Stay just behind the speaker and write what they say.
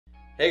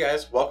Hey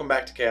guys, welcome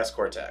back to Chaos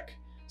Core Tech.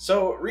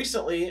 So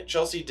recently,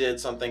 Chelsey did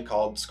something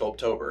called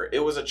Sculptober. It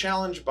was a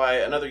challenge by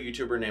another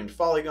YouTuber named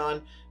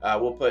Follygon.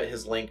 We'll put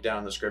his link down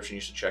in the description. You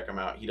should check him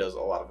out. He does a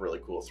lot of really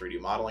cool 3D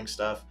modeling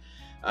stuff.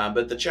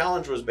 But the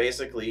challenge was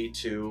basically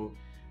to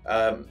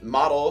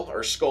model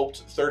or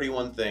sculpt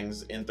 31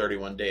 things in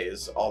 31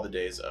 days, all the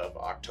days of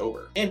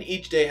October. And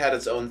each day had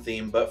its own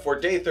theme, but for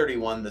day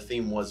 31, the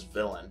theme was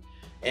villain.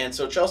 And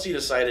so Chelsey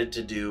decided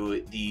to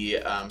do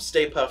the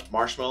Stay Puft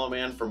Marshmallow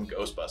Man from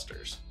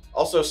Ghostbusters.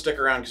 Also stick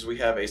around because we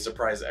have a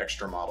surprise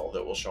extra model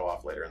that we'll show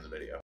off later in the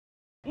video.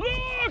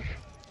 Look!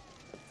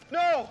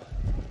 No!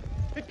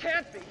 It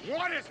can't be!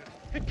 What is it?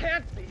 It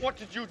can't be! What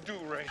did you do,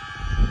 Ray?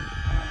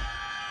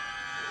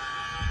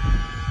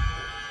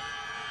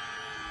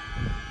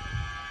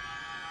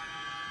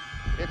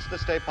 It's the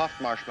Stay Puft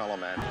Marshmallow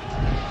Man.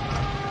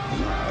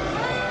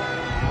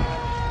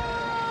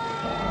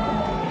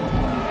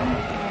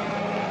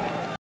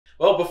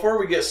 Well, before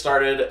we get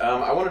started,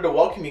 I wanted to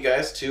welcome you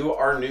guys to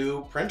our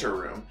new printer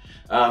room.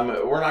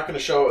 We're not going to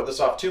show this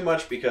off too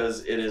much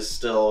because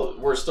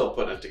we're still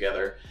putting it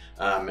together.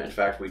 In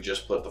fact, we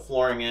just put the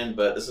flooring in,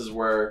 but this is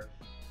where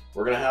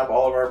we're going to have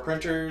all of our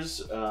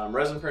printers,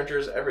 resin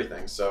printers,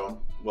 everything.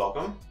 So,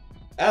 welcome.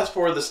 As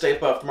for the Stay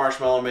Puft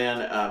Marshmallow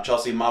Man,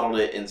 Chelsey modeled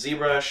it in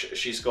ZBrush.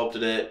 She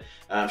sculpted it.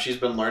 She's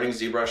been learning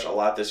ZBrush a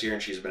lot this year,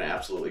 and she's been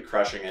absolutely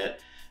crushing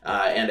it.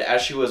 And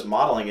as she was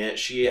modeling it,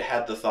 she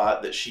had the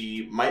thought that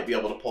she might be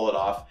able to pull it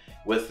off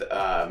with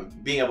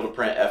being able to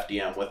print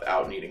FDM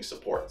without needing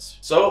supports.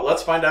 So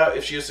let's find out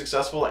if she is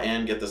successful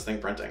and get this thing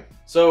printing.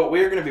 So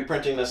we are going to be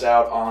printing this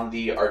out on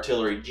the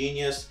Artillery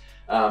Genius.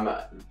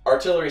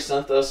 Artillery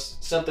sent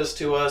this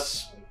to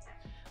us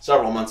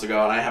several months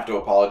ago, and I have to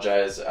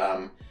apologize.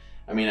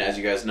 I mean, as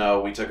you guys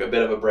know, we took a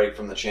bit of a break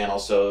from the channel,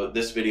 so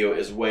this video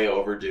is way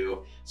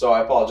overdue. So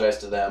I apologize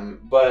to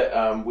them,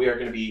 but we are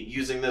going to be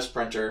using this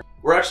printer.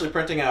 We're actually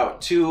printing out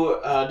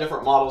two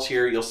different models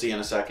here, you'll see in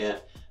a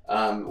second.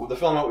 The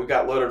filament we've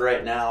got loaded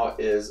right now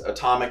is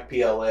Atomic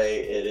PLA.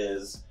 It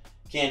is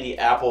Candy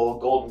Apple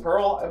Golden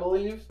Pearl, I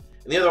believe.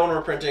 And the other one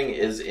we're printing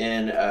is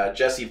in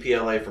Jessie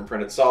PLA from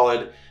Printed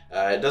Solid.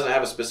 It doesn't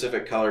have a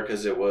specific color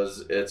because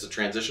it's a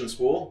transition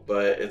spool,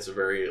 but it's a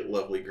very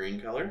lovely green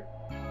color.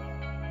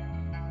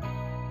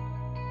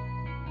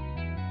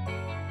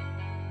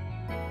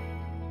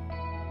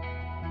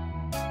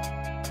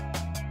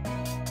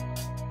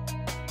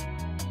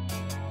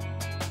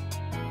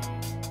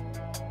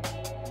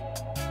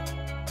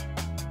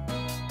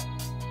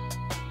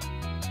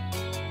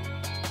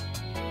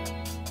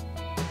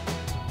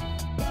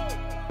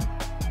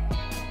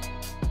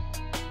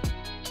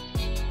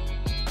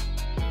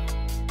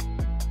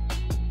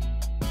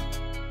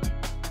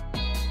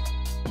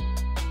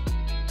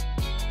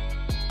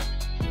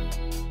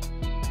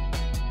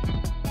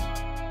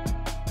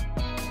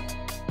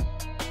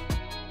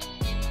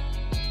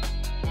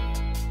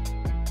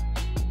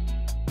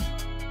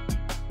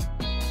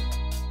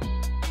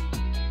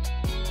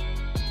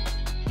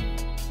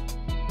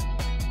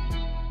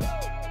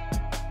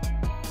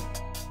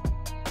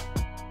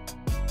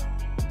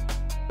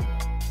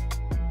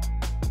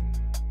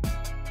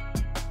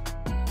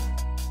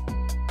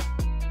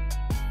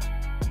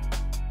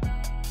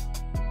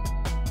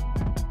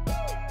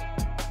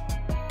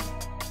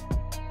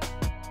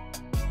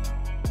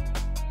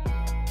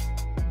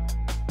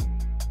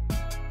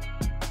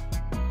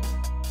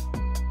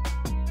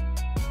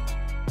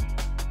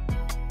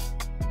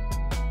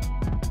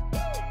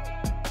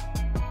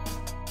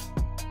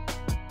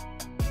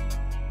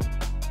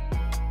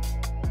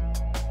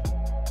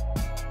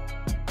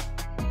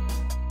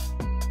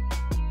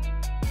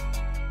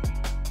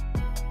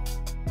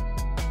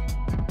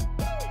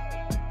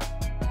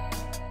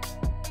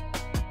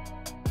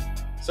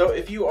 So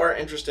if you are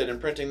interested in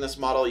printing this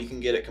model, you can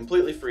get it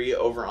completely free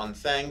over on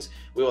Thangs.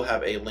 We will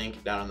have a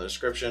link down in the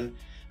description.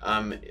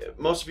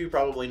 Most of you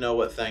probably know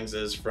what Thangs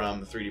is from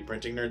the 3D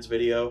Printing Nerds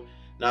video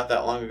not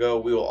that long ago.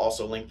 We will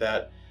also link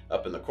that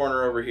up in the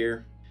corner over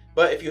here.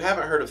 But if you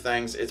haven't heard of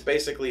Thangs, it's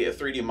basically a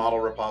 3D model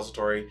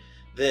repository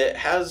that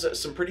has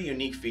some pretty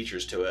unique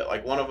features to it.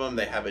 Like one of them,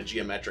 they have a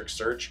geometric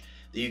search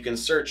that you can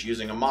search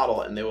using a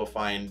model and they will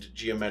find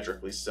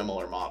geometrically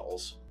similar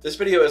models. This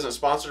video isn't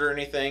sponsored or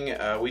anything,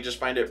 we just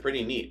find it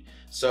pretty neat.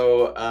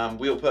 So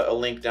we'll put a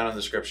link down in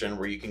the description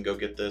where you can go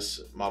get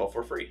this model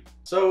for free.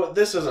 So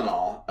this isn't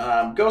all.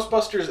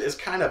 Ghostbusters is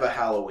kind of a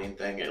Halloween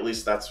thing, at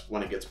least that's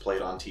when it gets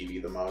played on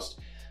TV the most.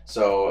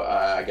 So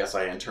I guess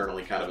I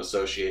internally kind of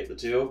associate the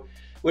two,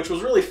 which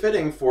was really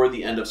fitting for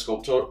the end of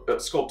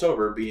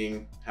Sculptober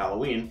being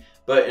Halloween.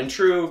 But in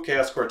true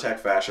Chaos Core Tech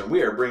fashion,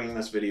 we are bringing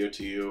this video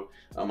to you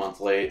a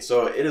month late.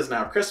 So it is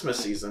now Christmas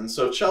season.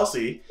 So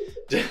Chelsey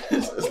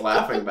is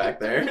laughing back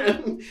there.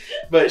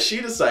 But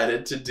she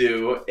decided to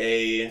do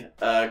a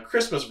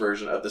Christmas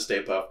version of the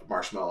Stay Puft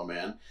Marshmallow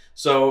Man.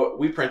 So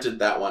we printed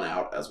that one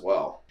out as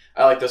well.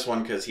 I like this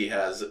one because he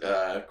has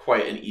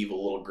quite an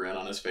evil little grin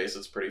on his face.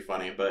 It's pretty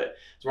funny. But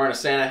he's wearing a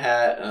Santa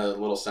hat and a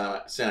little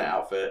Santa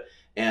outfit.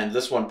 And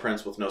this one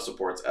prints with no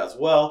supports as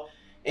well.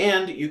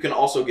 And you can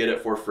also get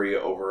it for free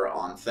over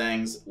on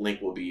Thangs.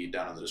 Link will be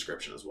down in the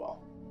description as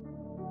well.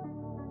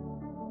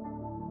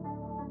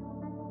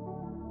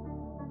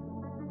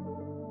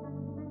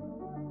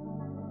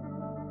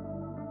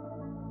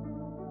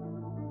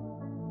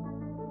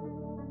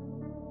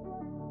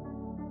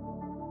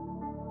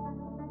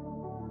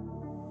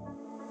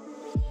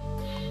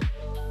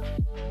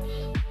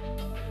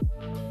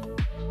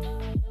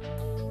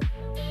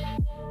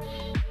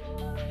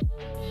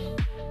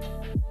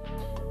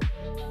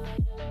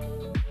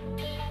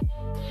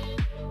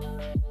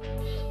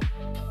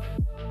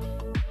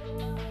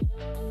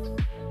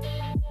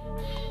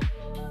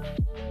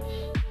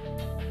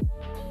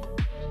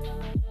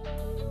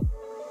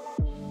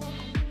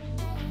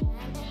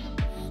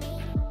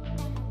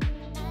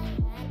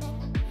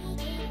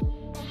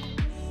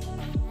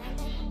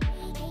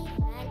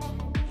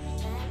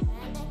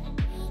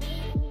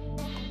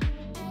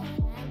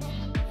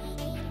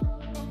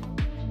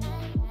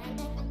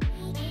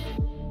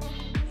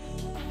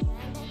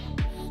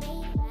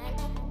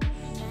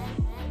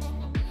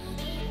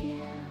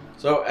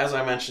 So as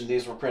I mentioned,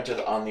 these were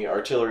printed on the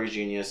Artillery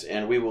Genius,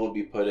 and we will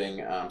be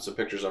putting some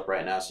pictures up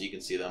right now so you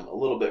can see them a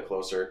little bit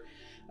closer.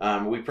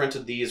 We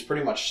printed these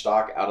pretty much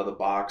stock out of the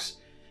box.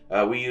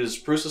 We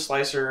used Prusa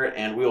Slicer,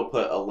 and we will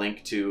put a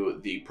link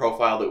to the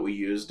profile that we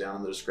use down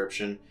in the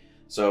description.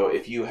 So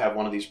if you have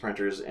one of these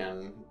printers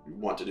and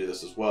want to do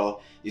this as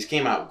well, these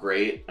came out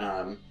great.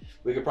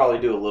 We could probably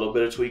do a little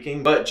bit of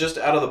tweaking, but just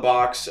out of the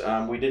box,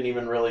 we didn't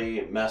even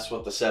really mess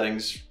with the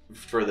settings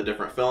for the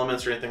different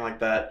filaments or anything like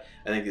that.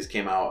 I think these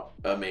came out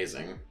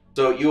amazing.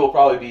 So you will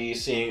probably be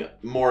seeing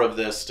more of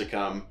this to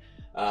come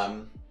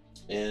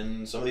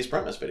in some of these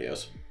Printmas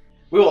videos.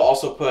 We will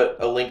also put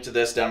a link to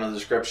this down in the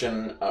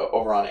description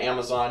over on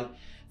Amazon.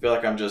 I feel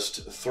like I'm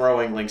just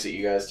throwing links at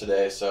you guys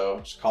today,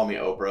 so just call me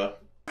Oprah.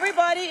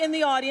 Everybody in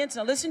the audience,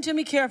 now listen to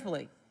me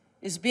carefully,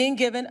 is being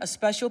given a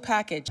special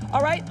package.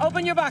 All right,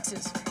 open your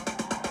boxes.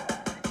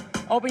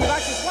 Open your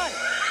boxes. 1,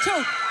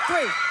 2, 3.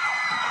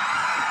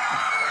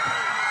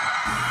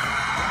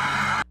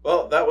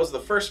 Well, that was the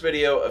first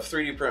video of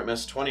 3D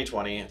Printmas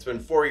 2020. It's been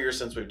 4 years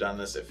since we've done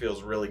this. It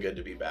feels really good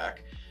to be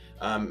back.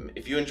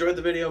 If you enjoyed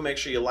the video, make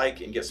sure you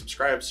like and get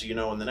subscribed so you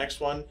know when the next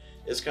one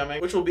is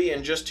coming, which will be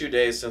in just 2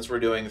 days since we're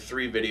doing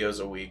 3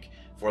 videos a week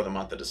for the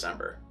month of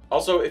December.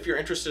 Also, if you're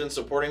interested in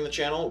supporting the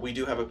channel, we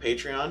do have a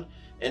Patreon.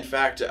 In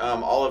fact,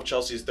 all of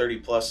Chelsey's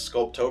 30+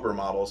 Sculptober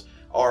models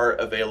are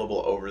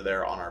available over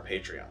there on our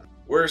Patreon.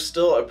 We're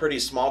still a pretty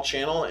small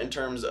channel in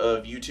terms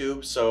of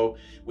YouTube, so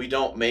we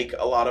don't make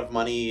a lot of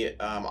money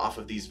off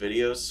of these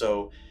videos,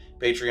 so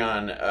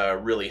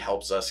Patreon really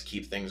helps us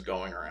keep things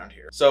going around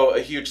here. So a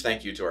huge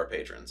thank you to our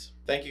patrons.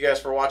 Thank you guys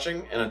for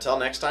watching, and until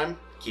next time,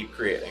 keep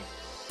creating.